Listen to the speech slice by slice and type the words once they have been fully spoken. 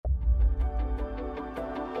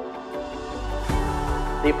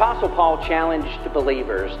The Apostle Paul challenged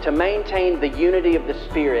believers to maintain the unity of the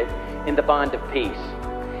Spirit in the bond of peace.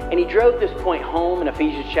 And he drove this point home in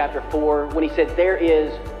Ephesians chapter 4 when he said, there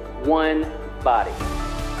is one body.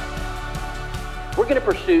 We're going to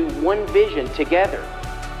pursue one vision together.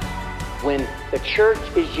 When the church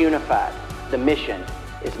is unified, the mission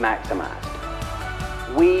is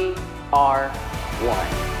maximized. We are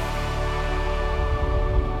one.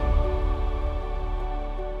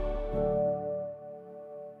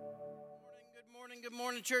 Good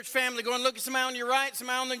morning, church family. Go and look at somebody on your right,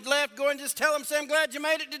 somebody on the left. Go and just tell them, say, I'm glad you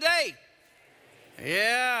made it today.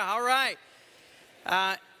 Yeah, all right.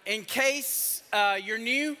 In case you're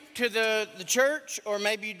new to the church, or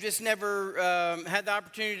maybe you just never had the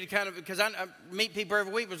opportunity to because I meet people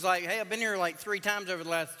every week, was like, hey, I've been here like 3 times over the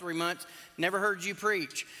last 3 months, never heard you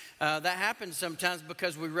preach. That happens sometimes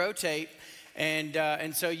because we rotate.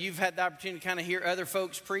 And so you've had the opportunity to kind of hear other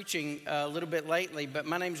folks preaching a little bit lately. But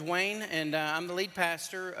my name's Wayne, and I'm the lead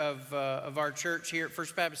pastor of our church here at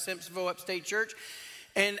First Baptist Simpsonville, Upstate Church.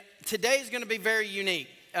 And today is going to be very unique.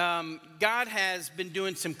 God has been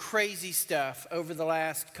doing some crazy stuff over the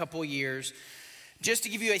last couple years. Just to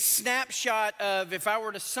give you a snapshot of, if I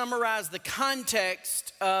were to summarize the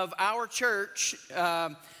context of our church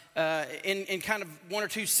in kind of 1 or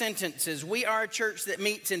 2 sentences. We are a church that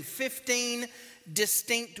meets in 15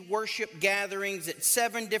 distinct worship gatherings at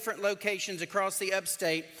 7 different locations across the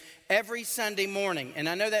Upstate every Sunday morning. And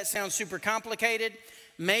I know that sounds super complicated,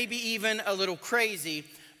 maybe even a little crazy,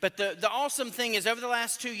 but the awesome thing is over the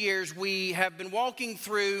last 2 years, we have been walking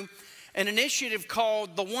through an initiative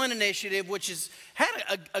called the One Initiative, which has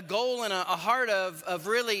had a goal and a heart of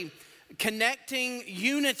really connecting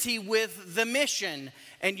unity with the mission.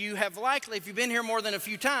 And you have likely, if you've been here more than a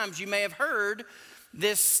few times, you may have heard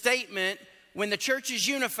this statement, when the church is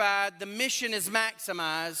unified, the mission is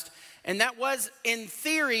maximized. And that was, in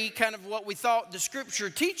theory, kind of what we thought the scripture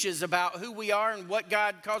teaches about who we are and what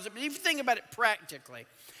God calls it. But if you think about it practically,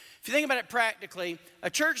 a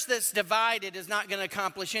church that's divided is not going to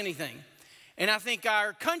accomplish anything. And I think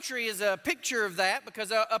our country is a picture of that,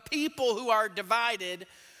 because a people who are divided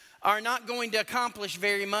are not going to accomplish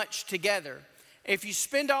very much together. If you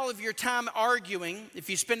spend all of your time arguing, if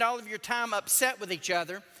you spend all of your time upset with each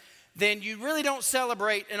other, then you really don't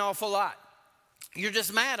celebrate an awful lot. You're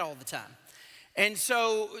just mad all the time. And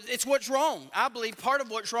so it's what's wrong. I believe part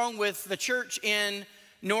of what's wrong with the church in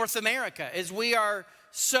North America is we are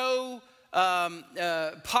so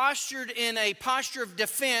postured in a posture of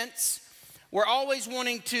defense. We're always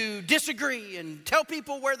wanting to disagree and tell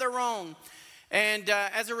people where they're wrong. And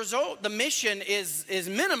as a result, the mission is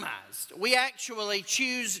minimized. We actually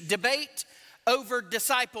choose debate over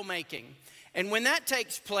disciple making. And when that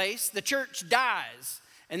takes place, the church dies.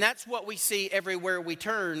 And that's what we see everywhere we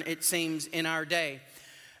turn, it seems, in our day.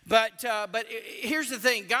 But here's the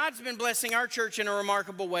thing. God's been blessing our church in a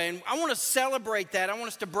remarkable way. And I want to celebrate that. I want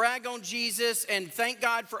us to brag on Jesus and thank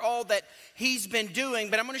God for all that he's been doing.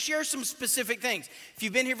 But I'm going to share some specific things. If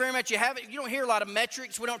you've been here very much, you don't hear a lot of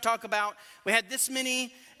metrics. We don't talk about, we had this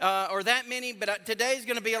many or that many. But today's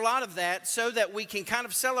going to be a lot of that, so that we can kind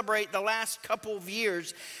of celebrate the last couple of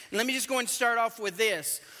years. And let me just go and start off with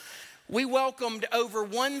this. We welcomed over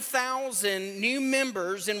 1,000 new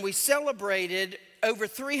members, and we celebrated over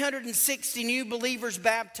 360 new believers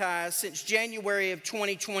baptized since January of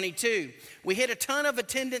 2022. We hit a ton of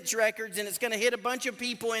attendance records, and it's going to hit a bunch of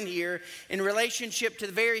people in here in relationship to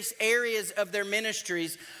the various areas of their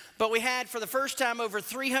ministries. But we had, for the first time, over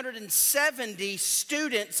 370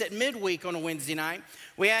 students at midweek on a Wednesday night.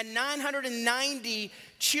 We had 990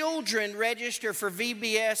 children register for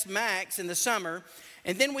VBS Max in the summer.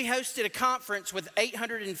 And then we hosted a conference with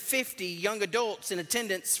 850 young adults in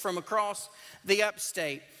attendance from across the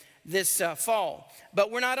Upstate this fall. But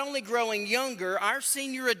we're not only growing younger, our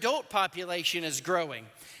senior adult population is growing.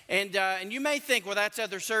 And you may think, well, that's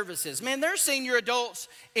other services. Man, there's senior adults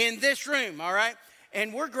in this room, all right?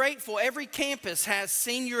 And we're grateful. Every campus has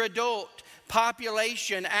senior adult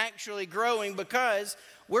population actually growing, because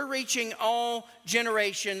we're reaching all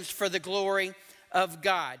generations for the glory of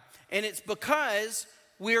God. And it's because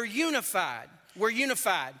we're unified. We're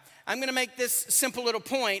unified. I'm going to make this simple little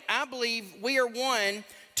point. I believe we are one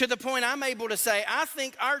to the point I'm able to say, I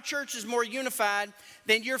think our church is more unified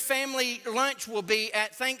than your family lunch will be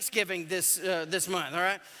at Thanksgiving this month, all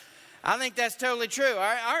right? I think that's totally true. All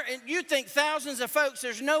right? You think thousands of folks,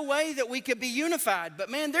 there's no way that we could be unified. But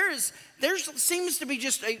man, there seems to be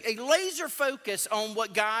just a laser focus on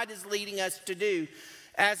what God is leading us to do.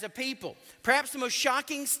 as a people. Perhaps the most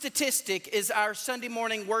shocking statistic is our Sunday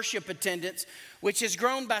morning worship attendance, which has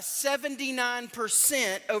grown by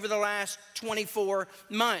 79% over the last 24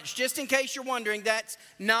 months. Just in case you're wondering, that's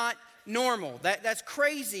not normal. That's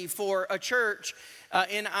crazy for a church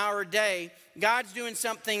in our day. God's doing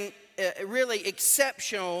something really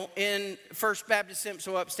exceptional in First Baptist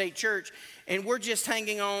Simpsonville Upstate Church, and we're just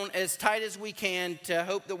hanging on as tight as we can to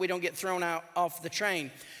hope that we don't get thrown out off the train.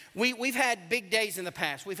 We've had big days in the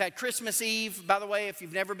past. We've had Christmas Eve. By the way, if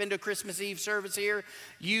you've never been to a Christmas Eve service here,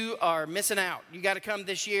 you are missing out. You got to come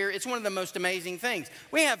this year. It's one of the most amazing things.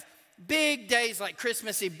 We have big days like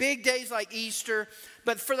Christmas Eve, big days like Easter.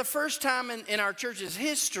 But for the first time in our church's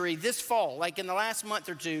history this fall, like in the last month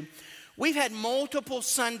or two, we've had multiple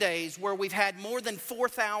Sundays where we've had more than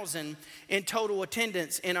 4,000 in total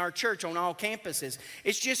attendance in our church on all campuses.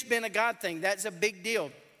 It's just been a God thing. That's a big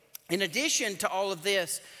deal. In addition to all of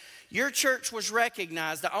this, your church was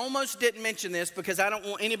recognized. I almost didn't mention this because I don't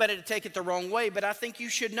want anybody to take it the wrong way, but I think you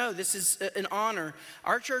should know this is an honor.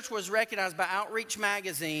 Our church was recognized by Outreach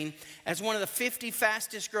Magazine as one of the 50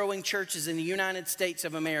 fastest growing churches in the United States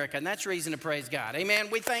of America, and that's reason to praise God. Amen.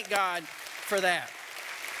 We thank God for that.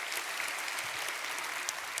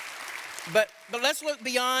 But let's look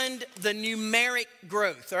beyond the numeric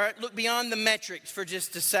growth, all right? Look beyond the metrics for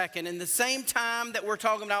just a second. In the same time that we're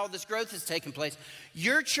talking about all this growth has taken place,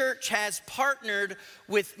 your church has partnered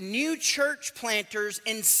with new church planters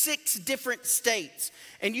in 6 different states.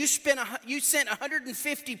 And you sent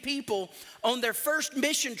 150 people on their first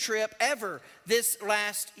mission trip ever this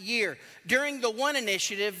last year. During the One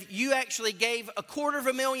Initiative, you actually gave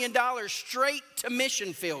 $250,000 straight to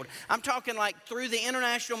mission field. I'm talking like through the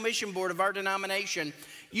International Mission Board of our denomination.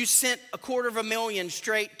 You sent $250,000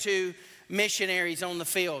 straight to missionaries on the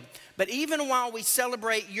field. But even while we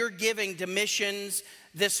celebrate your giving to missions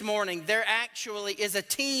this morning, there actually is a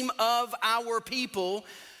team of our people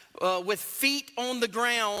with feet on the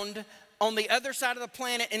ground on the other side of the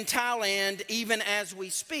planet in Thailand, even as we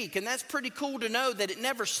speak. And that's pretty cool to know that it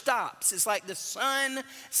never stops. It's like the sun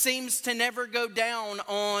seems to never go down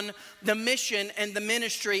on the mission and the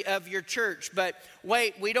ministry of your church. But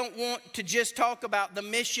wait, we don't want to just talk about the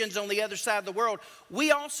missions on the other side of the world.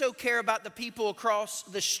 We also care about the people across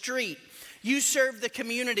the street. You serve the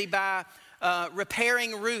community by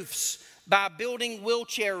repairing roofs, by building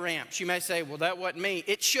wheelchair ramps. You may say, well, that wasn't me.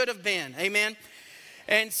 It should have been. Amen.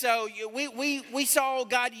 And so we saw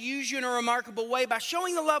God use you in a remarkable way by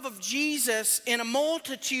showing the love of Jesus in a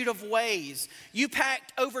multitude of ways. You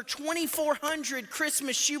packed over 2,400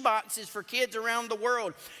 Christmas shoeboxes for kids around the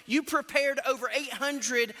world. You prepared over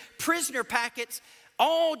 800 prisoner packets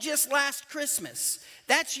all just last Christmas.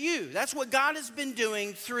 That's you. That's what God has been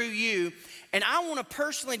doing through you. And I want to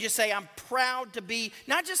personally just say I'm proud to be,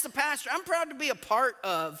 not just the pastor, I'm proud to be a part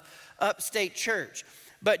of Upstate Church.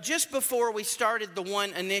 But just before we started the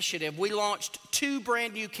One Initiative, we launched 2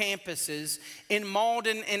 brand new campuses in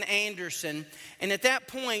Malden and Anderson. And at that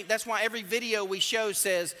point, that's why every video we show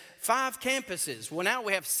says 5 campuses. Well, now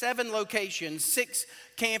we have 7 locations, 6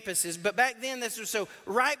 campuses. But back then, this was so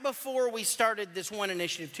right before we started this One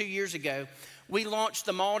Initiative 2 years ago, we launched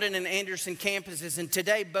the Malden and Anderson campuses. And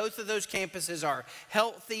today, both of those campuses are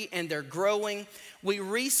healthy and they're growing. We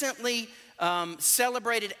recently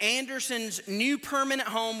celebrated Anderson's new permanent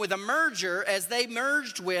home with a merger as they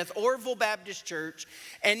merged with Orville Baptist Church.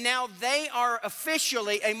 And now they are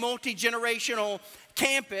officially a multi-generational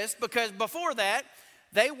campus, because before that,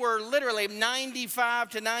 they were literally 95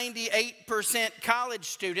 to 98% college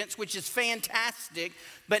students, which is fantastic.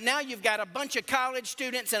 But now you've got a bunch of college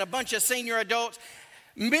students and a bunch of senior adults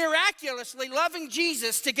miraculously loving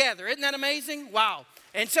Jesus together. Isn't that amazing? Wow.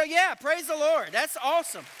 And so, yeah, praise the Lord. That's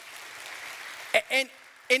awesome. And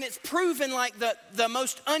it's proven like the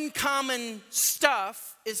most uncommon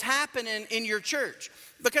stuff is happening in your church,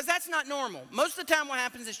 because that's not normal. Most of the time what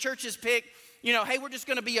happens is churches pick, hey, we're just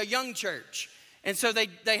going to be a young church. And so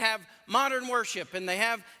they have modern worship, and they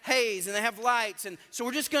have haze, and they have lights. And so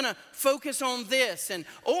we're just going to focus on this.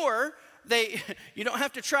 Or you don't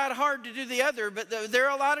have to try hard to do the other, but there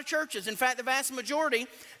are a lot of churches. In fact, the vast majority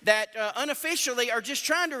that unofficially are just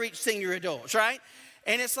trying to reach senior adults, right?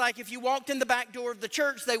 And it's like if you walked in the back door of the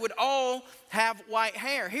church, they would all have white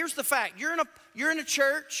hair. Here's the fact. You're in a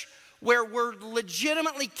church where we're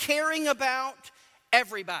legitimately caring about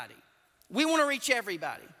everybody. We want to reach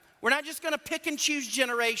everybody. We're not just going to pick and choose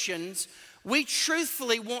generations. We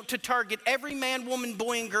truthfully want to target every man, woman,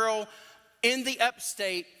 boy, and girl in the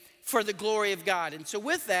Upstate for the glory of God. And so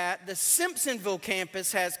with that, the Simpsonville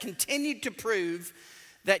campus has continued to prove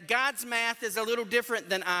that God's math is a little different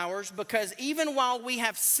than ours, because even while we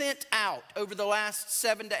have sent out over the last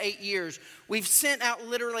 7 to 8 years, we've sent out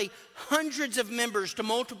literally hundreds of members to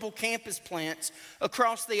multiple campus plants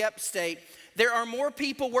across the Upstate. There are more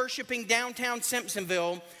people worshiping downtown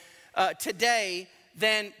Simpsonville today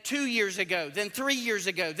than 2 years ago, than 3 years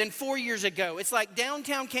ago, than 4 years ago. It's like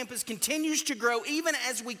downtown campus continues to grow even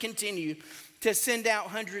as we continue to send out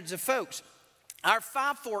hundreds of folks. Our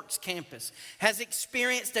Five Forks campus has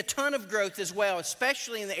experienced a ton of growth as well,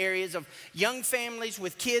 especially in the areas of young families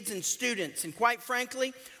with kids and students. And quite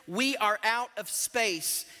frankly, we are out of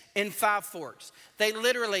space in Five Forks. They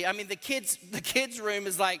literally, I mean, the kids' room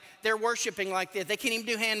is like, they're worshiping like this. They can't even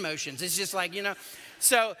do hand motions. It's just like,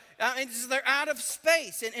 So they're out of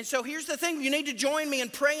space. And so here's the thing. You need to join me in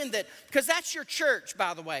praying that, because that's your church,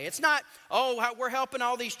 by the way. It's not, we're helping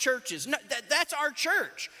all these churches. No, that's our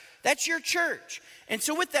church. That's your church. And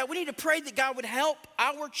so with that, we need to pray that God would help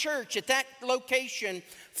our church at that location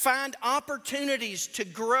find opportunities to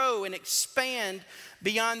grow and expand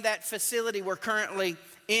beyond that facility we're currently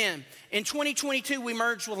in. In 2022, we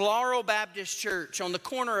merged with Laurel Baptist Church on the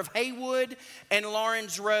corner of Haywood and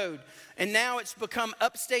Lawrence Road. And now it's become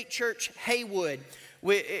Upstate Church Haywood,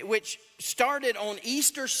 which started on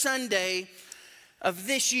Easter Sunday of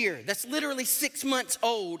this year. That's literally 6 months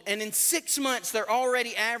old. And in 6 months, they're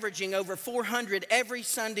already averaging over 400 every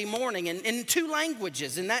Sunday morning in 2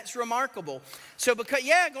 languages. And that's remarkable. So go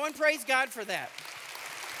and praise God for that.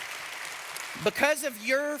 Because of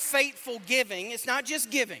your faithful giving, it's not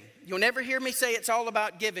just giving. You'll never hear me say it's all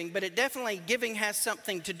about giving, but giving has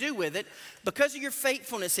something to do with it. Because of your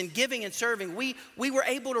faithfulness in giving and serving, we were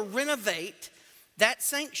able to renovate that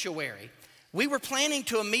sanctuary. We were planning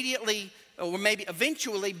to immediately, or maybe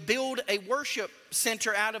eventually, build a worship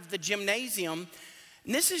center out of the gymnasium.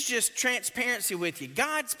 And this is just transparency with you.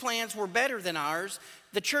 God's plans were better than ours.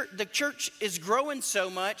 The church is growing so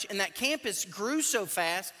much, and that campus grew so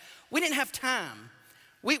fast, we didn't have time.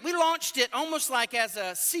 We launched it almost like as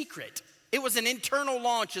a secret. It was an internal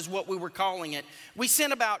launch is what we were calling it. We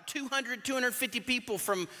sent about 250 people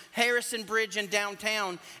from Harrison Bridge and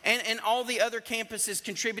downtown, and all the other campuses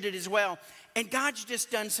contributed as well. And God's just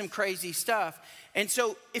done some crazy stuff. And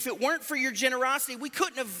so if it weren't for your generosity, we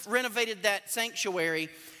couldn't have renovated that sanctuary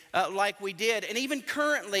like we did. And even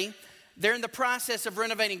currently, they're in the process of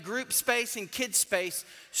renovating group space and kids space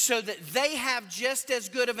so that they have just as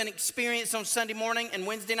good of an experience on Sunday morning and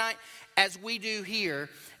Wednesday night as we do here.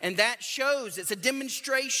 And that shows, it's a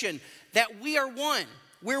demonstration that we are one.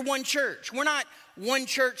 We're one church. We're not one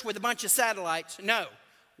church with a bunch of satellites. No,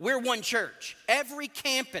 we're one church. Every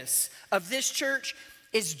campus of this church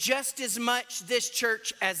is just as much this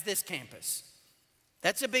church as this campus.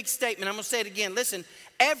 That's a big statement. I'm going to say it again. Listen,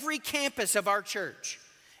 every campus of our church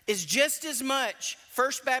is just as much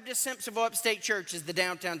First Baptist Simpsonville Upstate Church as the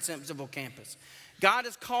downtown Simpsonville campus. God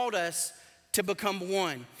has called us to become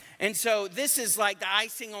one. And so this is like the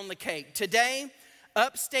icing on the cake. Today,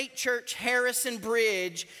 Upstate Church Harrison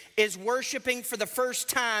Bridge is worshiping for the first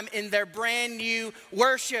time in their brand new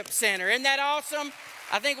worship center. Isn't that awesome?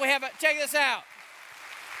 I think we have check this out.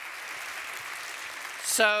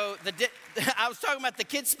 So I was talking about the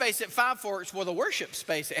kids space at Five Forks. Well, the worship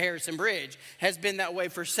space at Harrison Bridge has been that way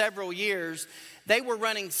for several years. They were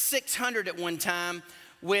running 600 at one time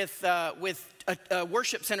with a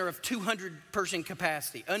worship center of 200-person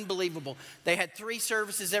capacity. Unbelievable. They had 3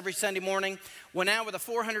 services every Sunday morning. Well, now with a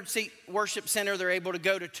 400-seat worship center, they're able to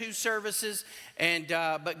go to 2 services.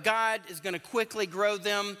 But God is going to quickly grow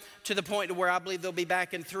them to the point to where I believe they'll be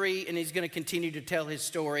back in 3, and He's going to continue to tell His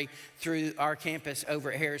story through our campus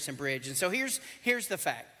over at Harrison Bridge. And so here's the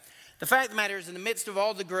fact. The fact of the matter is, in the midst of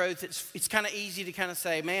all the growth, it's kind of easy to kind of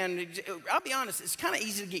say, man, I'll be honest, it's kind of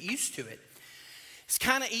easy to get used to it. It's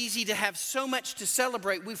kind of easy to have so much to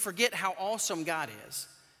celebrate, we forget how awesome God is.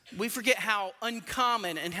 We forget how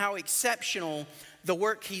uncommon and how exceptional the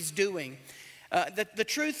work He's doing. The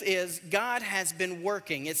truth is, God has been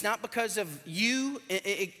working. It's not because of you,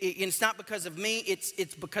 it's not because of me,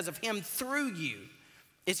 it's because of Him through you.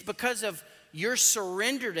 It's because of your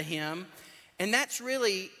surrender to Him. And that's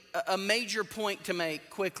really a major point to make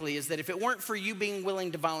quickly, is that if it weren't for you being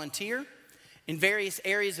willing to volunteer in various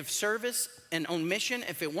areas of service and on mission,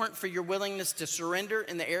 if it weren't for your willingness to surrender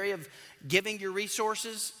in the area of giving your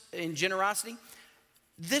resources in generosity,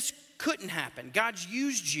 this couldn't happen. God's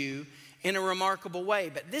used you in a remarkable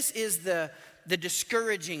way, but this is the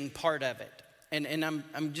discouraging part of it. And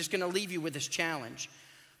I'm just going to leave you with this challenge.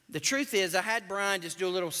 The truth is, I had Brian just do a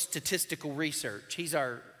little statistical research. He's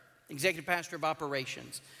our executive pastor of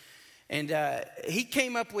operations. And he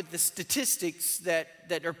came up with the statistics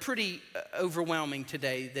that are pretty overwhelming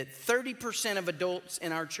today, that 30% of adults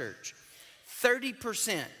in our church,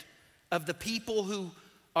 30% of the people who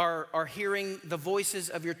are hearing the voices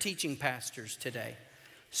of your teaching pastors today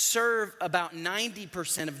serve about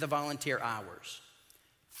 90% of the volunteer hours.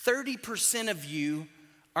 30% of you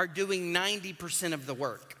are doing 90% of the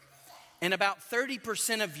work. And about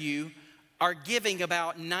 30% of you are giving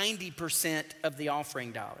about 90% of the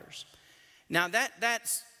offering dollars. Now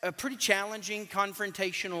that's a pretty challenging,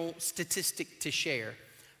 confrontational statistic to share,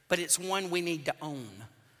 but it's one we need to own.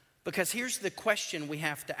 Because here's the question we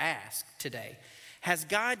have to ask today. Has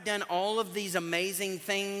God done all of these amazing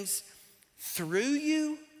things through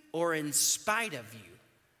you or in spite of you?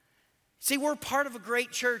 See, we're part of a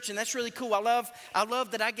great church, and that's really cool. I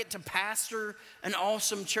love that I get to pastor an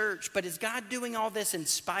awesome church, but is God doing all this in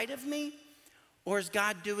spite of me, or is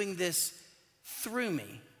God doing this through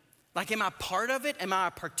me? Like, am I part of it? Am I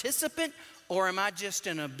a participant, or am I just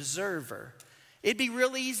an observer? It'd be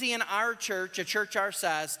real easy in our church, a church our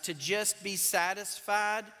size, to just be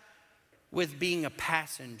satisfied with being a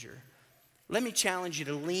passenger. Let me challenge you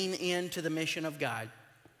to lean into the mission of God.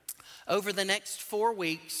 Over the next 4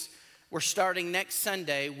 weeks, we're starting next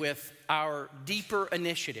Sunday with our Deeper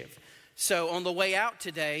Initiative. So on the way out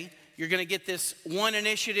today, you're going to get this One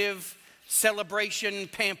Initiative celebration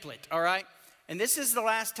pamphlet, all right? And this is the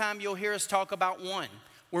last time you'll hear us talk about one.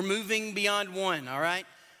 We're moving beyond one, all right?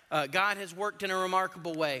 God has worked in a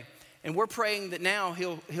remarkable way. And we're praying that now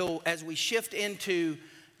he'll as we shift into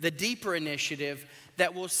the Deeper Initiative,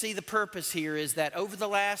 that we'll see the purpose here is that over the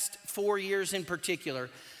last 4 years in particular,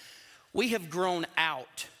 we have grown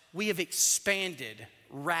out. We have expanded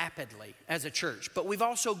rapidly as a church, but we've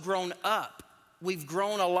also grown up. We've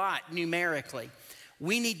grown a lot numerically.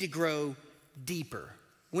 We need to grow deeper.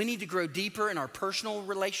 We need to grow deeper in our personal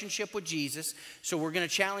relationship with Jesus. So we're going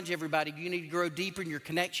to challenge everybody. You need to grow deeper in your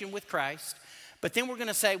connection with Christ. But then we're going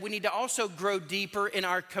to say we need to also grow deeper in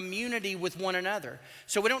our community with one another.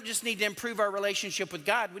 So we don't just need to improve our relationship with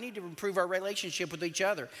God. We need to improve our relationship with each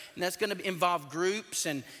other. And that's going to involve groups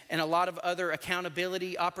and a lot of other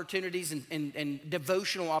accountability opportunities and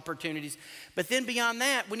devotional opportunities. But then beyond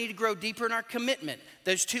that, we need to grow deeper in our commitment.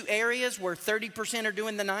 Those two areas where 30% are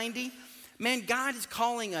doing the 90%. Man, God is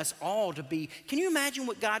calling us all to be. Can you imagine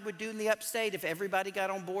what God would do in the Upstate if everybody got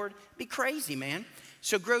on board? It'd be crazy, man.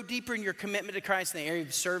 So grow deeper in your commitment to Christ in the area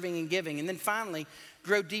of serving and giving. And then finally,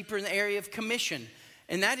 grow deeper in the area of commission.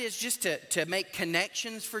 And that is just to make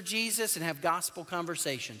connections for Jesus and have gospel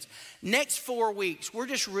conversations. Next 4 weeks, we're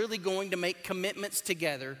just really going to make commitments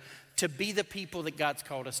together to be the people that God's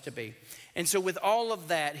called us to be. And so with all of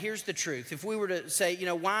that, here's the truth. If we were to say,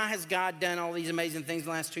 why has God done all these amazing things in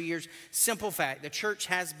the last 2 years? Simple fact, the church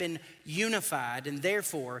has been unified, and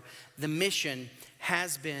therefore the mission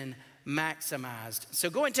has been maximized. So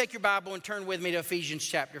go and take your Bible and turn with me to Ephesians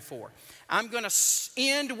chapter 4. I'm going to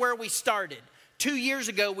end where we started. 2 years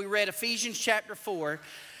ago, we read Ephesians chapter 4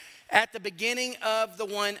 at the beginning of the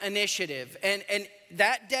One Initiative. And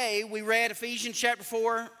that day, we read Ephesians chapter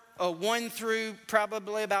 4, 1 through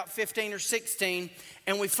probably about 15 or 16,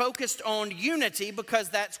 and we focused on unity because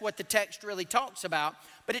that's what the text really talks about.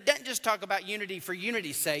 But it doesn't just talk about unity for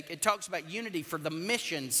unity's sake. It talks about unity for the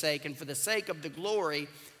mission's sake and for the sake of the glory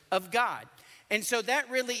of God. And so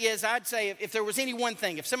that really is, I'd say, if there was any one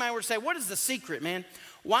thing, if somebody were to say, what is the secret, man?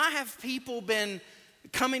 Why have people been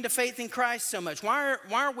coming to faith in Christ so much? Why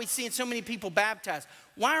are we seeing so many people baptized?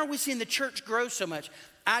 Why are we seeing the church grow so much?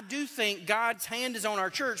 I do think God's hand is on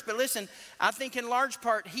our church, but listen, I think in large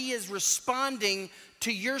part, He is responding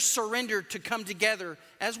to your surrender to come together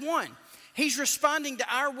as one. He's responding to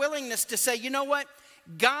our willingness to say, you know what?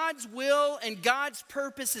 God's will and God's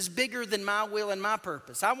purpose is bigger than my will and my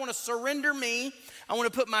purpose. I want to surrender me. I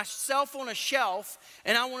want to put myself on a shelf,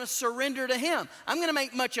 and I want to surrender to Him. I'm going to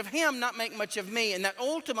make much of Him, not make much of me. And that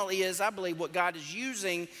ultimately is, I believe, what God is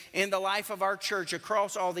using in the life of our church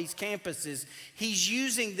across all these campuses. He's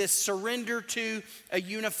using this surrender to a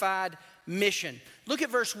unified mission. Look at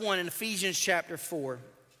verse 1 in Ephesians chapter 4.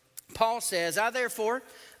 Paul says, I therefore,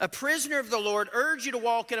 a prisoner of the Lord, urge you to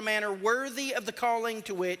walk in a manner worthy of the calling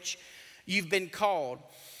to which you've been called,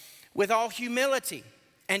 with all humility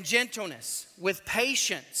and gentleness, with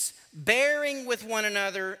patience, bearing with one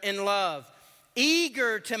another in love,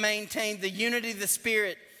 eager to maintain the unity of the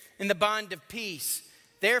Spirit in the bond of peace.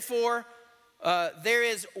 Therefore, there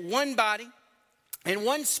is one body and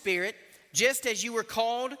one Spirit, just as you were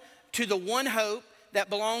called to the one hope that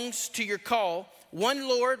belongs to your call, one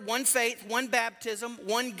Lord, one faith, one baptism,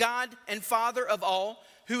 one God and Father of all,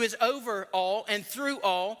 who is over all and through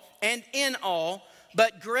all and in all.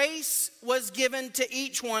 But grace was given to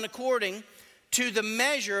each one according to the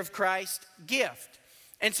measure of Christ's gift.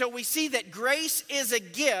 And so we see that grace is a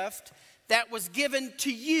gift that was given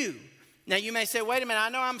to you. Now you may say, wait a minute, I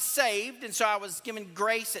know I'm saved, and so I was given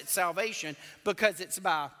grace at salvation because it's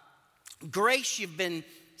by grace you've been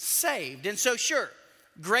saved. And so sure,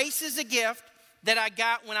 grace is a gift that I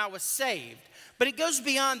got when I was saved. But it goes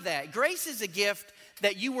beyond that. Grace is a gift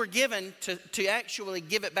that you were given to actually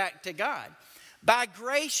give it back to God. By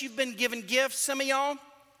grace you've been given gifts. Some of y'all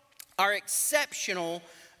are exceptional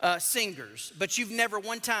singers, but you've never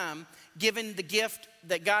one time given the gift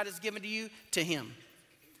that God has given to you to Him.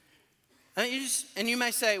 And you may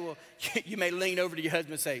say, well, you may lean over to your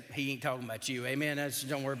husband and say, he ain't talking about you. Amen.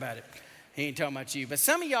 Don't worry about it. He ain't talking about you. But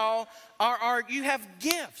some of y'all you have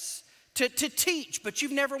gifts to teach, but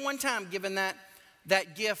you've never one time given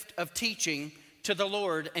that gift of teaching to the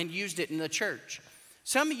Lord and used it in the church.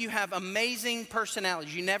 Some of you have amazing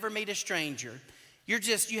personalities. You never meet a stranger. You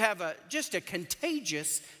have just a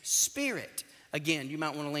contagious spirit. Again, you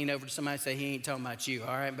might want to lean over to somebody and say, he ain't talking about you,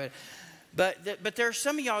 all right? But there are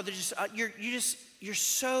some of y'all that just you're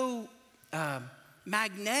so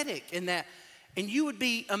magnetic in that, and you would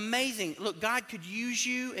be amazing. Look, God could use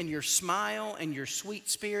you and your smile and your sweet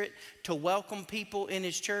spirit to welcome people in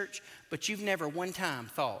His church, but you've never one time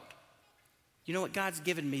thought, you know what, God's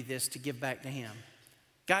given me this to give back to Him.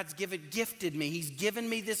 God's gifted me. He's given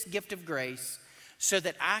me this gift of grace so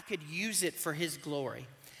that I could use it for His glory.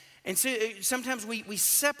 And so sometimes we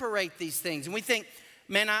separate these things and we think,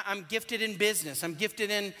 man, I'm gifted in business. I'm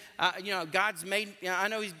gifted in, God's made, I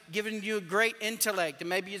know He's given you a great intellect. And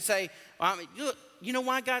maybe you'd say, well, look, you know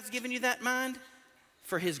why God's given you that mind?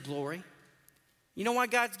 For His glory. You know why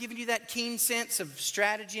God's given you that keen sense of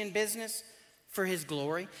strategy in business? For His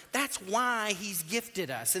glory. That's why He's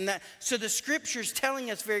gifted us. So the Scripture's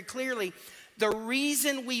telling us very clearly, the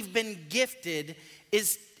reason we've been gifted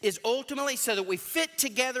is ultimately so that we fit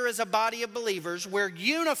together as a body of believers. We're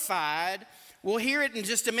unified. We'll hear it in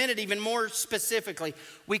just a minute even more specifically.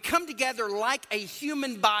 We come together like a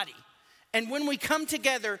human body. And when we come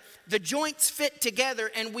together, the joints fit together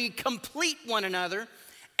and we complete one another.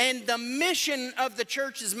 And the mission of the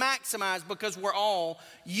church is maximized because we're all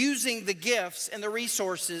using the gifts and the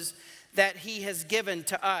resources that He has given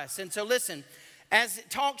to us. And so listen, as it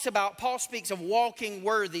talks about, Paul speaks of walking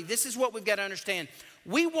worthy. This is what we've got to understand.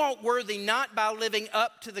 We walk worthy not by living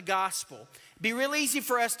up to the gospel. It'd be real easy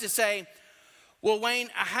for us to say, well, Wayne,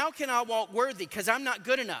 how can I walk worthy? Because I'm not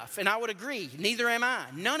good enough. And I would agree, neither am I.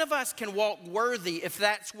 None of us can walk worthy if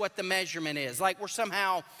that's what the measurement is. Like we're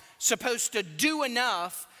somehow supposed to do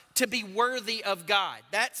enough to be worthy of God.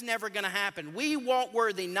 That's never going to happen. We walk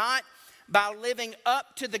worthy not by living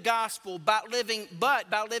up to the gospel, but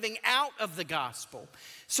by living out of the gospel.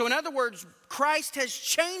 So in other words, Christ has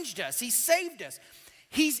changed us. He saved us.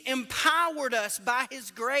 He's empowered us by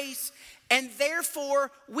His grace, and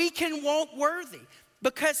therefore we can walk worthy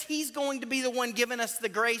because He's going to be the one giving us the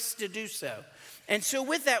grace to do so. And so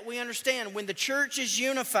with that, we understand when the church is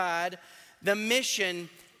unified, the mission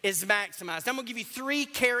is maximized. I'm going to give you 3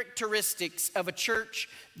 characteristics of a church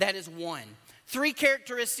that is one. 3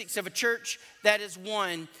 characteristics of a church that is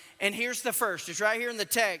one. And here's the first. It's right here in the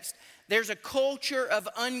text. There's a culture of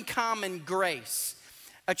uncommon grace.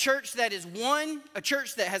 A church that is one, a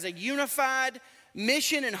church that has a unified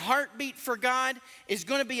mission and heartbeat for God is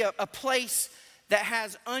going to be a place that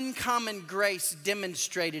has uncommon grace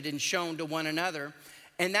demonstrated and shown to one another.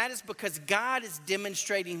 And that is because God is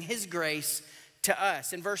demonstrating His grace to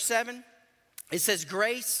us. In verse 7, it says,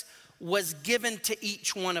 grace was given to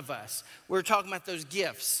each one of us. We're talking about those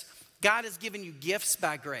gifts. God has given you gifts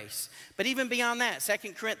by grace. But even beyond that,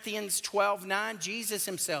 2 Corinthians 12:9, Jesus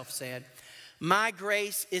Himself said, my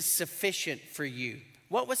grace is sufficient for you.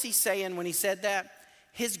 What was He saying when He said that?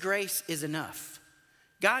 His grace is enough.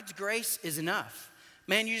 God's grace is enough.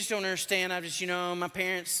 Man, you just don't understand. My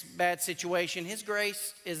parents' bad situation. His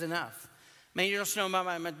grace is enough. Man, you don't know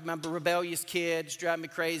about my rebellious kids, drive me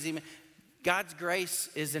crazy. God's grace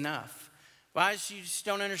is enough. Well, you just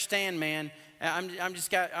don't understand, man.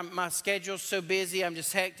 My schedule's so busy. I'm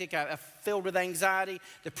just hectic. I'm filled with anxiety.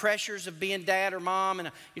 The pressures of being dad or mom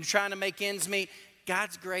and trying to make ends meet.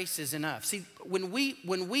 God's grace is enough. See, when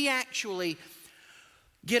we actually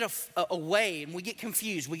get away and we get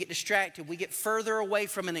confused, we get distracted, we get further away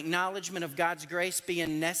from an acknowledgement of God's grace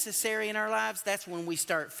being necessary in our lives, that's when we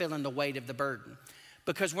start feeling the weight of the burden.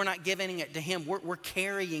 Because we're not giving it to Him. We're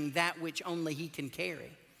carrying that which only He can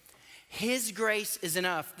carry. His grace is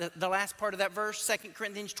enough. The last part of that verse, 2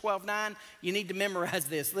 Corinthians 12:9, you need to memorize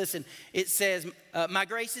this. Listen, it says, my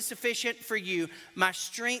grace is sufficient for you. My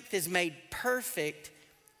strength is made perfect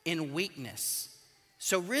in weakness.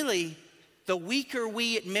 So really, the weaker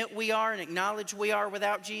we admit we are and acknowledge we are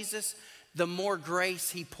without Jesus, the more grace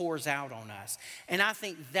he pours out on us. And I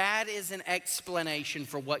think that is an explanation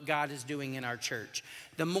for what God is doing in our church.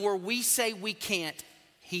 The more we say we can't,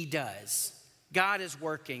 he does. God is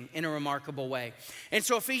working in a remarkable way. And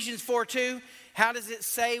so Ephesians 4:2, how does it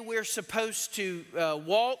say we're supposed to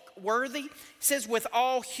walk worthy? It says with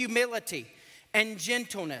all humility and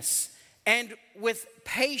gentleness and with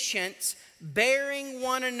patience, bearing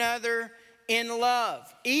one another in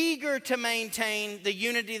love, eager to maintain the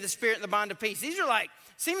unity of the Spirit and the bond of peace. These are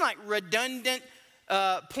seem like redundant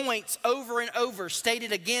points over and over,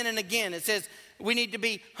 stated again and again. It says we need to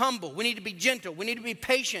be humble, we need to be gentle, we need to be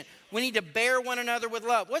patient, we need to bear one another with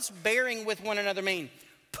love. What's bearing with one another mean?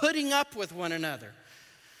 Putting up with one another.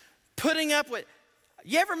 Putting up with.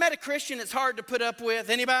 You ever met a Christian that's hard to put up with?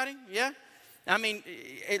 Anybody? Yeah? I mean,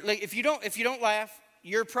 if you don't laugh,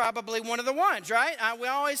 you're probably one of the ones, right? We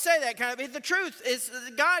always say that kind of. The truth is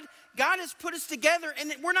God has put us together,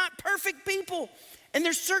 and we're not perfect people. And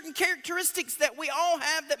there's certain characteristics that we all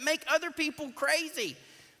have that make other people crazy.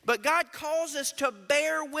 But God calls us to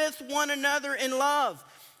bear with one another in love.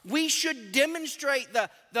 We should demonstrate the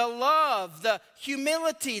love, the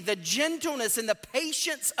humility, the gentleness, and the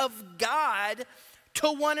patience of God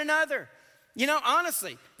to one another. You know,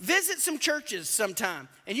 honestly, visit some churches sometime,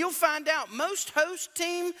 and you'll find out most host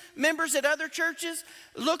team members at other churches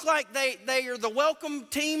look like they are the welcome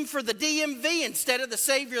team for the DMV instead of the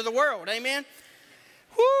Savior of the world. Amen?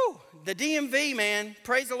 Whew, the DMV, man.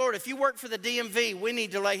 Praise the Lord. If you work for the DMV, we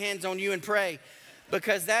need to lay hands on you and pray,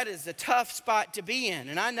 because that is a tough spot to be in.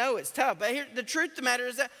 And I know it's tough, but here, the truth of the matter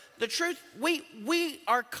is that we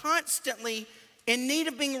are constantly in need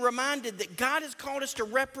of being reminded that God has called us to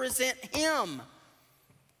represent him.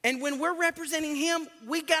 And when we're representing him,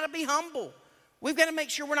 we got to be humble. We've got to make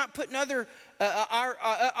sure we're not putting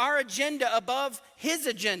our agenda above his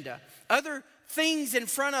agenda, other things in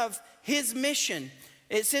front of his mission.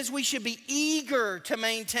 It says we should be eager to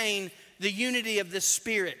maintain the unity of the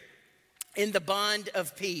Spirit in the bond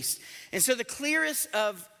of peace. And so the clearest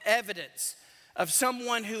of evidence of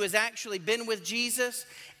someone who has actually been with Jesus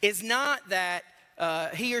is not that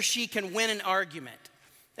he or she can win an argument.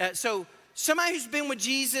 So somebody who's been with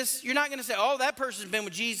Jesus, you're not going to say, oh, that person's been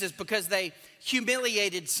with Jesus because they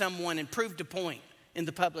humiliated someone and proved a point in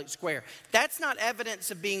the public square. That's not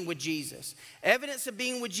evidence of being with Jesus. Evidence of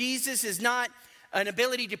being with Jesus is not an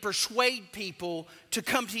ability to persuade people to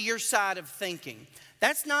come to your side of thinking.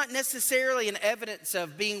 That's not necessarily an evidence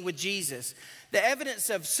of being with Jesus. The evidence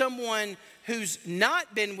of someone who's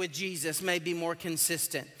not been with Jesus may be more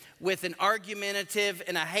consistent with an argumentative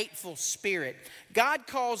and a hateful spirit. God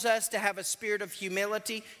calls us to have a spirit of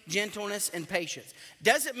humility, gentleness, and patience.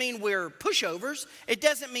 Doesn't mean we're pushovers. It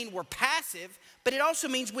doesn't mean we're passive, but it also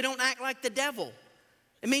means we don't act like the devil.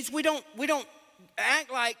 It means we don't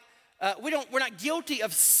act like we're not guilty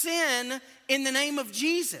of sin in the name of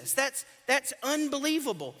Jesus. That's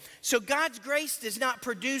unbelievable. So God's grace does not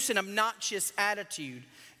produce an obnoxious attitude.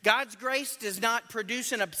 God's grace does not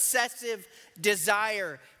produce an obsessive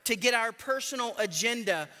desire to get our personal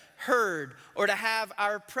agenda heard or to have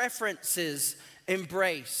our preferences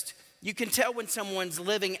embraced. You can tell when someone's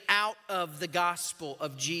living out of the gospel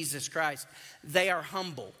of Jesus Christ. They are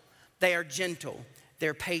humble, they are gentle,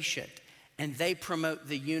 they're patient, and they promote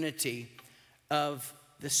the unity of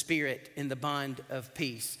the Spirit in the bond of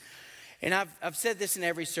peace. And I've said this in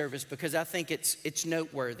every service because I think it's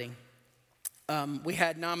noteworthy. We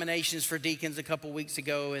had nominations for deacons a couple weeks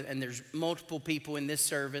ago, and there's multiple people in this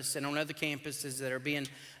service and on other campuses that are being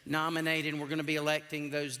nominated, and we're going to be electing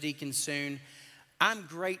those deacons soon. I'm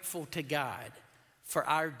grateful to God for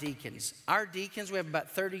our deacons. Our deacons, we have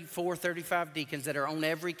about 34, 35 deacons that are on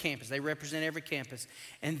every campus. They represent every campus,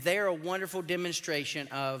 and they're a wonderful demonstration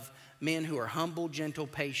of men who are humble, gentle,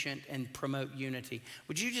 patient, and promote unity.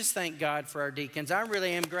 Would you just thank God for our deacons? I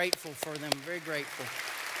really am grateful for them, very grateful.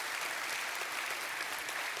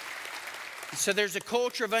 So there's a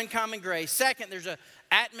culture of uncommon grace. Second, there's an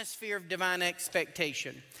atmosphere of divine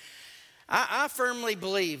expectation. I firmly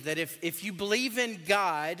believe that if you believe in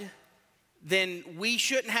God, then we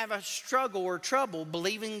shouldn't have a struggle or trouble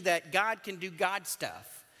believing that God can do God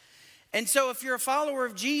stuff. And so if you're a follower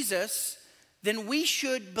of Jesus, then we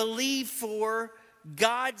should believe for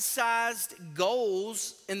God-sized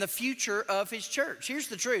goals in the future of his church. Here's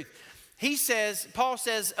the truth. Paul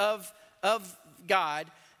says of God,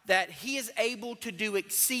 that he is able to do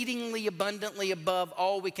exceedingly abundantly above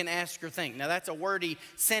all we can ask or think. Now that's a wordy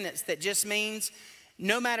sentence that just means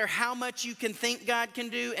no matter how much you can think God can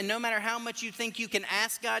do, and no matter how much you think you can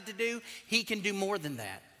ask God to do, he can do more than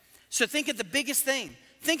that. So think of the biggest thing.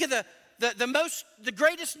 Think of the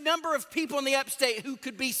greatest number of people in the Upstate who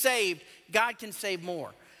could be saved. God can save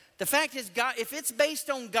more. The fact is, God, if it's based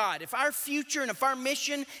on God, if our future and if our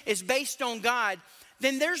mission is based on God,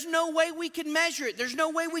 then there's no way we can measure it. There's no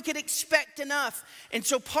way we could expect enough. And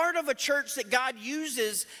so part of a church that God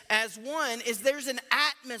uses as one is there's an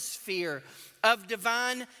atmosphere of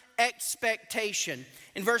divine expectation.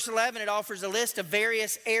 In verse 11, it offers a list of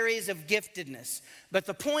various areas of giftedness. But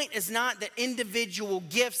the point is not the individual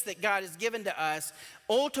gifts that God has given to us.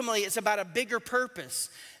 Ultimately, it's about a bigger purpose.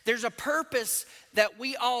 There's a purpose that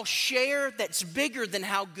we all share that's bigger than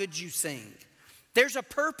how good you sing. There's a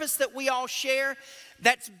purpose that we all share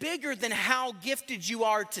that's bigger than how gifted you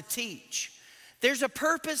are to teach. There's a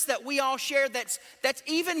purpose that we all share that's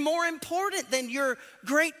even more important than your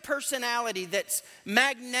great personality that's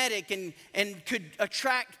magnetic and could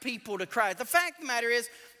attract people to Christ. The fact of the matter is,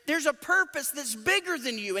 there's a purpose that's bigger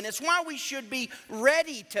than you, and it's why we should be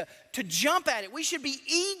ready to jump at it. We should be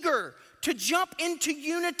eager to jump into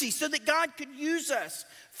unity so that God could use us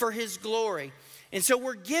for his glory. And so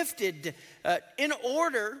we're gifted in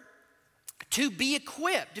order to be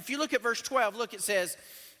equipped. If you look at verse 12, look, it says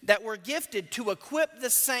that we're gifted to equip the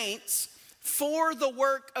saints for the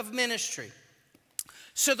work of ministry.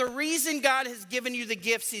 So the reason God has given you the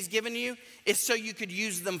gifts he's given you is so you could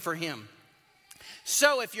use them for him.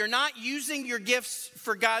 So if you're not using your gifts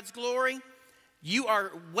for God's glory, you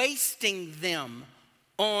are wasting them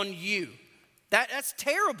on you. That's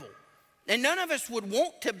terrible. And none of us would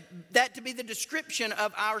want that to be the description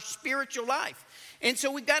of our spiritual life. And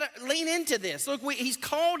so we've got to lean into this. Look, he's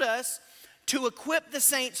called us to equip the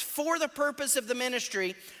saints for the purpose of the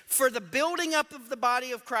ministry, for the building up of the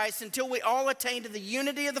body of Christ until we all attain to the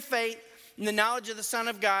unity of the faith and the knowledge of the Son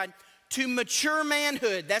of God, to mature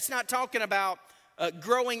manhood. That's not talking about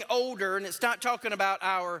growing older, and it's not talking about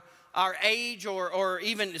our age or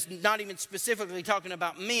even, it's not even specifically talking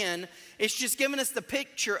about men. It's just giving us the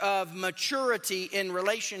picture of maturity in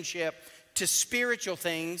relationship to spiritual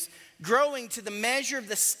things, growing to the measure of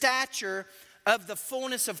the stature of the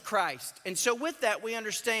fullness of Christ. And so with that, we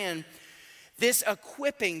understand this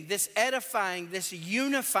equipping, this edifying, this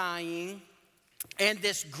unifying, and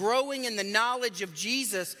this growing in the knowledge of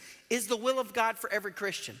Jesus is the will of God for every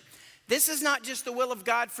Christian. This is not just the will of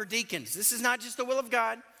God for deacons. This is not just the will of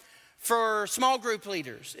God for small group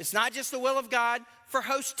leaders. It's not just the will of God for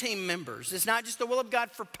host team members. It's not just the will of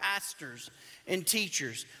God for pastors and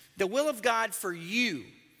teachers. The will of God for you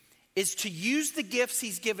is to use the gifts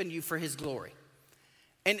he's given you for his glory.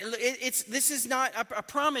 And this is not, I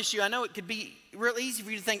promise you, I know it could be real easy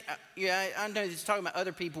for you to think, yeah, I know he's talking about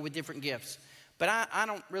other people with different gifts, but I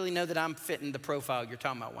don't really know that I'm fitting the profile you're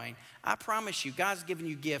talking about, Wayne. I promise you, God's given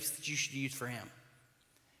you gifts that you should use for him.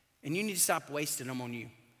 And you need to stop wasting them on you.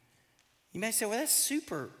 You may say, well, that's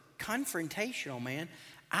super confrontational, man.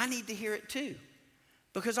 I need to hear it too.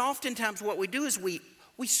 Because oftentimes what we do is we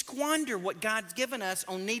squander what God's given us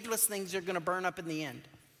on needless things that are going to burn up in the end.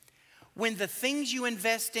 When the things you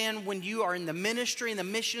invest in, when you are in the ministry and the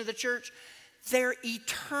mission of the church, they're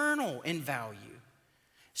eternal in value.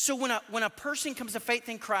 So when a person comes to faith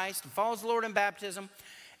in Christ and follows the Lord in baptism,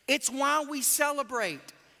 it's why we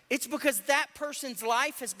celebrate. It's because that person's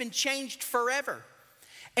life has been changed forever.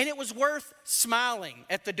 And it was worth smiling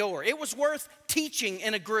at the door. It was worth teaching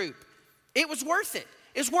in a group. It was worth it.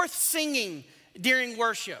 It was worth singing during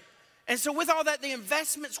worship. And so with all that, the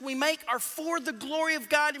investments we make are for the glory of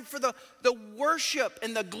God and for the worship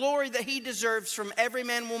and the glory that he deserves from every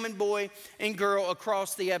man, woman, boy, and girl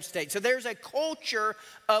across the Upstate. So there's a culture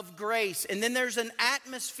of grace, and then there's an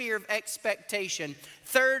atmosphere of expectation.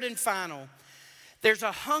 Third and final, there's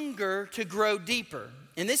a hunger to grow deeper.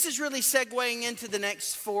 And this is really segueing into the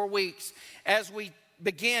next 4 weeks as we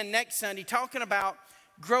begin next Sunday talking about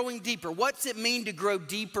growing deeper. What's it mean to grow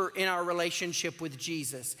deeper in our relationship with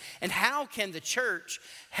Jesus? And how can the church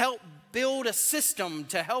help build a system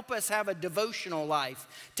to help us have a devotional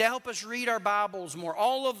life, to help us read our Bibles more?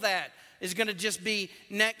 All of that is going to just be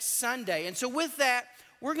next Sunday. And so with that,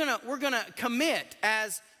 we're going to commit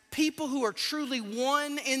as people who are truly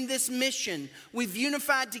one in this mission. We've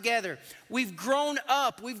unified together. We've grown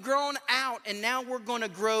up. We've grown out. And now we're going to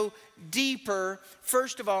grow deeper,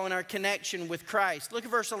 first of all, in our connection with Christ. Look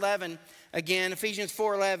at verse 11 again, Ephesians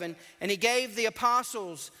 4:11. And he gave the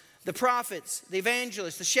apostles, the prophets, the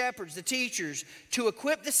evangelists, the shepherds, the teachers, to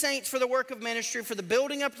equip the saints for the work of ministry, for the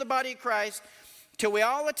building up of the body of Christ, till we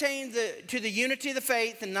all attain to the unity of the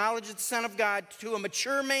faith and knowledge of the Son of God, to a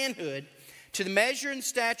mature manhood, to the measure and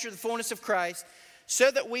stature of the fullness of Christ,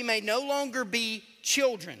 so that we may no longer be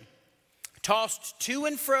children, tossed to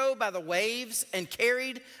and fro by the waves and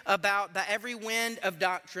carried about by every wind of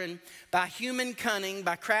doctrine, by human cunning,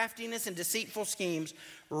 by craftiness and deceitful schemes.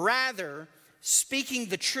 Rather, speaking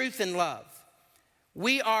the truth in love,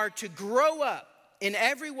 we are to grow up in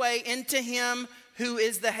every way into him who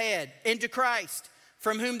is the head, into Christ,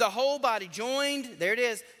 from whom the whole body joined, there it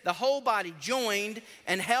is, the whole body joined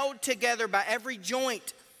and held together by every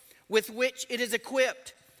joint with which it is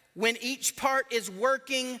equipped, when each part is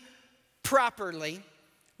working properly,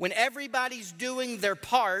 when everybody's doing their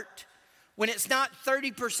part, when it's not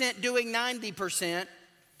 30% doing 90%,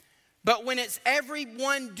 but when it's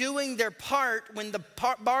everyone doing their part, when the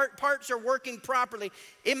parts are working properly,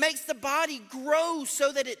 it makes the body grow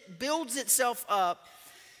so that it builds itself up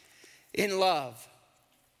in love.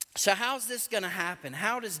 So how's this going to happen?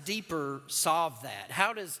 How does Deeper solve that?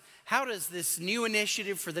 How does this new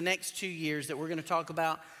initiative for the next 2 years that we're going to talk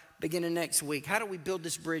about beginning next week, how do we build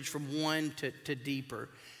this bridge from one to deeper?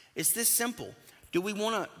 It's this simple. Do we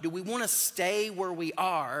want to stay where we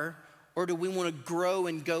are, or do we want to grow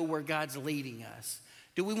and go where God's leading us?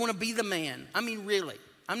 Do we want to be the man? I mean, really.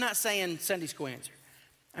 I'm not saying Sunday school answer.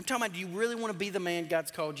 I'm talking about, do you really want to be the man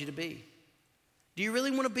God's called you to be? Do you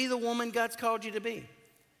really want to be the woman God's called you to be?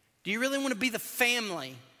 Do you really want to be the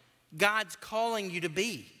family God's calling you to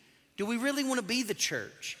be? Do we really want to be the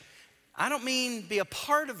church? I don't mean be a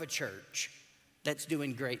part of a church that's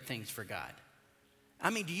doing great things for God.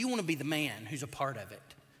 I mean, do you want to be the man who's a part of it?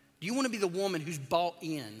 Do you want to be the woman who's bought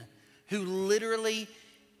in, who literally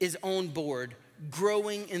is on board,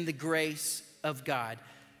 growing in the grace of God?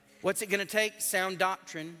 What's it going to take? Sound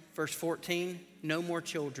doctrine. Verse 14, no more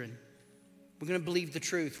children. We're going to believe the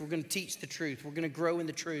truth. We're going to teach the truth. We're going to grow in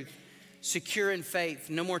the truth. Secure in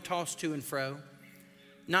faith. No more tossed to and fro.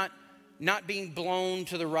 Not being blown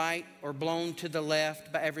to the right or blown to the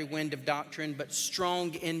left by every wind of doctrine, but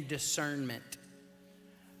strong in discernment.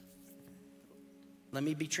 Let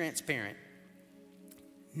me be transparent.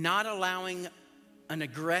 Not allowing an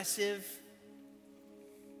aggressive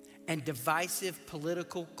and divisive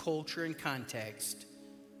political culture and context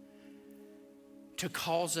to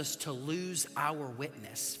cause us to lose our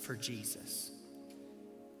witness for Jesus.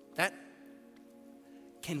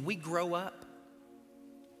 Can we grow up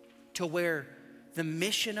to where the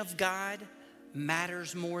mission of God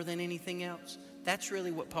matters more than anything else? That's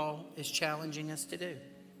really what Paul is challenging us to do,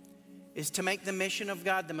 is to make the mission of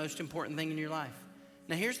God the most important thing in your life.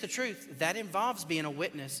 Now here's the truth. That involves being a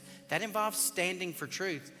witness. That involves standing for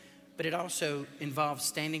truth. But it also involves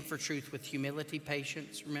standing for truth with humility,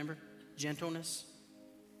 patience, remember, gentleness.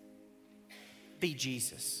 Be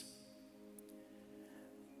Jesus.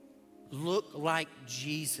 Look like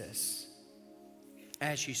Jesus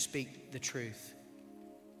as you speak the truth.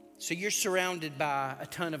 So you're surrounded by a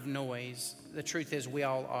ton of noise. The truth is, we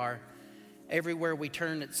all are. Everywhere we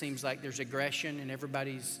turn, it seems like there's aggression, and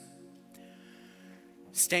everybody's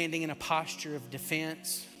standing in a posture of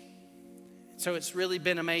defense. So it's really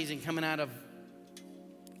been amazing coming out of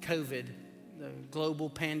COVID, the global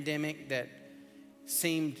pandemic that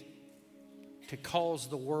seemed to cause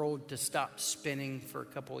the world to stop spinning for a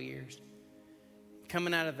couple of years.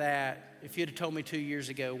 Coming out of that, if you'd have told me 2 years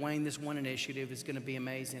ago, Wayne, this one initiative is going to be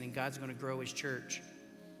amazing and God's going to grow his church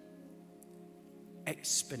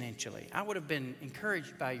exponentially, I would have been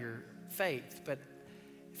encouraged by your faith. But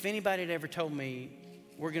if anybody had ever told me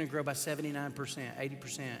we're going to grow by 79%,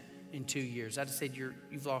 80% in 2 years, I'd have said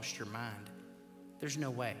you've lost your mind. There's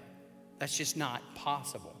no way. That's just not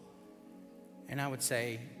possible. And I would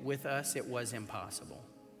say with us, it was impossible.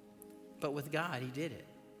 But with God, he did it.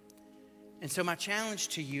 And so my challenge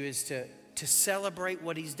to you is to celebrate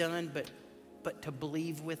what he's done, but to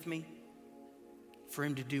believe with me for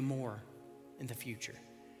him to do more in the future.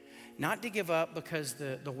 Not to give up because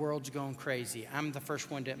the world's going crazy. I'm the first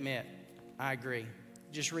one to admit, I agree.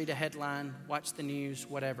 Just read a headline, watch the news,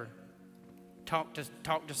 whatever. Talk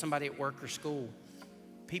to somebody at work or school.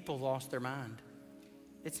 People lost their mind.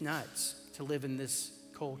 It's nuts to live in this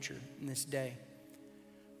culture, in this day.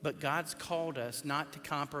 But God's called us not to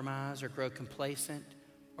compromise or grow complacent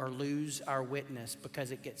or lose our witness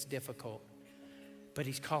because it gets difficult. But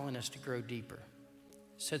he's calling us to grow deeper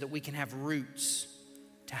so that we can have roots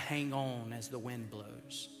to hang on as the wind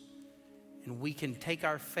blows. And we can take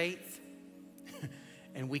our faith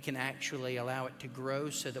and we can actually allow it to grow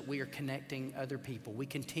so that we are connecting other people. We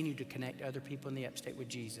continue to connect other people in the Upstate with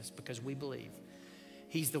Jesus because we believe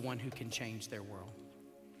he's the one who can change their world.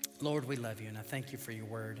 Lord, we love you, and I thank you for your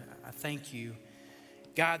word. I thank you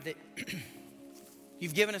God, that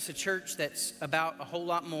you've given us a church that's about a whole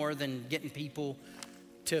lot more than getting people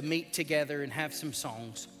to meet together and have some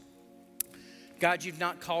songs. God, you've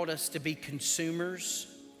not called us to be consumers.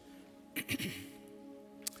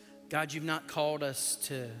 God, you've not called us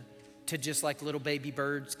to just like little baby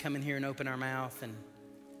birds come in here and open our mouth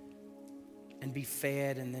and be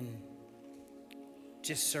fed and then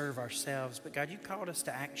just serve ourselves. But God, you called us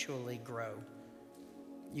to actually grow.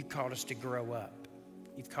 You called us to grow up.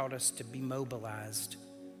 You've called us to be mobilized.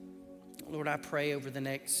 Lord, I pray over the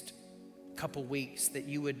next couple weeks that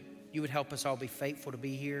you would help us all be faithful to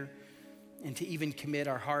be here and to even commit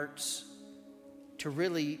our hearts to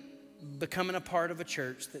really becoming a part of a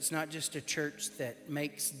church that's not just a church that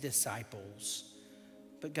makes disciples,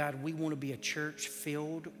 but God, we want to be a church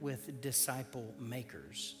filled with disciple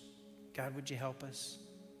makers. God, would you help us?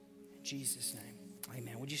 In Jesus' name,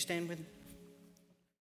 amen. Would you stand with me?